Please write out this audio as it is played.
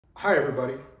Hi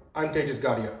everybody, I'm Tejas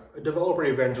Gadia, a developer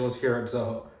evangelist here at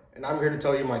Zoho, and I'm here to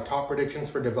tell you my top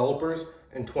predictions for developers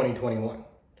in 2021.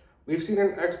 We've seen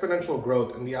an exponential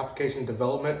growth in the application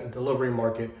development and delivery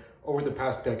market over the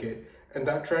past decade, and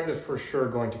that trend is for sure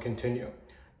going to continue.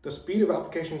 The speed of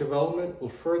application development will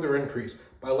further increase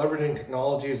by leveraging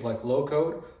technologies like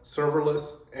low-code,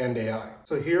 serverless, and AI.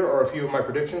 So here are a few of my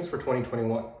predictions for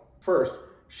 2021. First,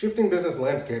 shifting business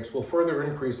landscapes will further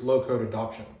increase low-code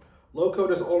adoption. Low-code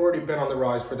has already been on the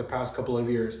rise for the past couple of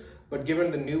years, but given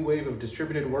the new wave of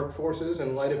distributed workforces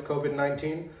in light of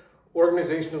COVID-19,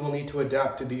 organizations will need to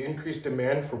adapt to the increased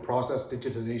demand for process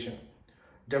digitization.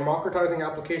 Democratizing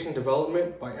application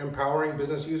development by empowering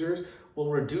business users will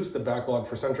reduce the backlog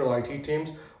for central IT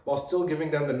teams while still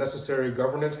giving them the necessary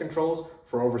governance controls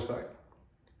for oversight.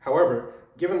 However,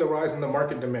 given the rise in the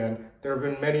market demand, there have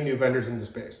been many new vendors in the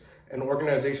space, and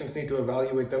organizations need to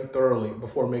evaluate them thoroughly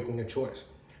before making a choice.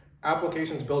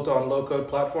 Applications built on low-code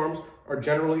platforms are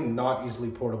generally not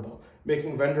easily portable,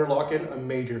 making vendor lock-in a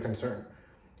major concern.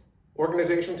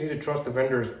 Organizations need to trust the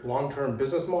vendor's long-term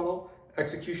business model,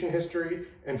 execution history,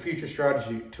 and future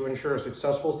strategy to ensure a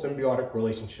successful symbiotic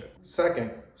relationship.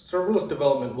 Second, serverless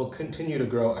development will continue to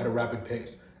grow at a rapid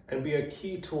pace and be a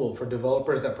key tool for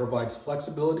developers that provides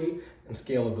flexibility and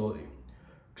scalability.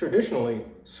 Traditionally,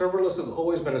 serverless has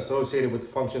always been associated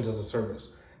with functions as a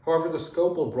service. However, the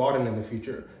scope will broaden in the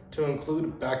future to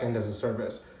include backend as a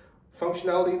service,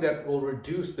 functionality that will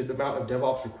reduce the amount of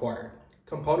DevOps required.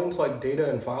 Components like data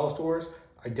and file stores,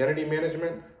 identity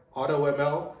management,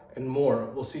 AutoML, and more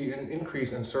will see an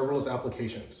increase in serverless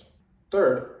applications.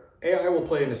 Third, AI will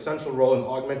play an essential role in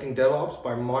augmenting DevOps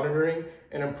by monitoring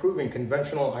and improving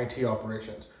conventional IT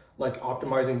operations, like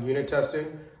optimizing unit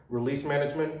testing, release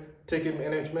management, ticket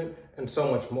management, and so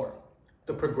much more.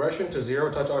 The progression to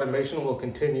zero-touch automation will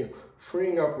continue,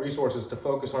 freeing up resources to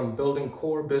focus on building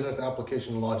core business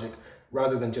application logic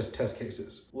rather than just test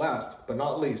cases. Last but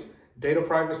not least, data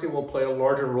privacy will play a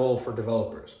larger role for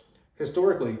developers.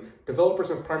 Historically, developers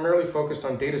have primarily focused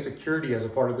on data security as a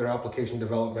part of their application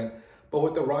development, but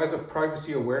with the rise of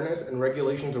privacy awareness and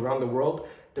regulations around the world,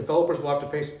 developers will have to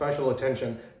pay special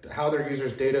attention to how their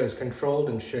users' data is controlled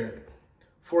and shared.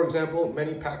 For example,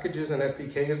 many packages and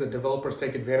SDKs that developers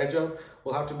take advantage of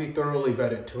will have to be thoroughly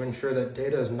vetted to ensure that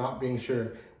data is not being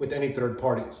shared with any third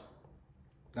parties.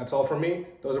 That's all from me.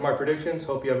 Those are my predictions.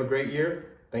 Hope you have a great year.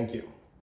 Thank you.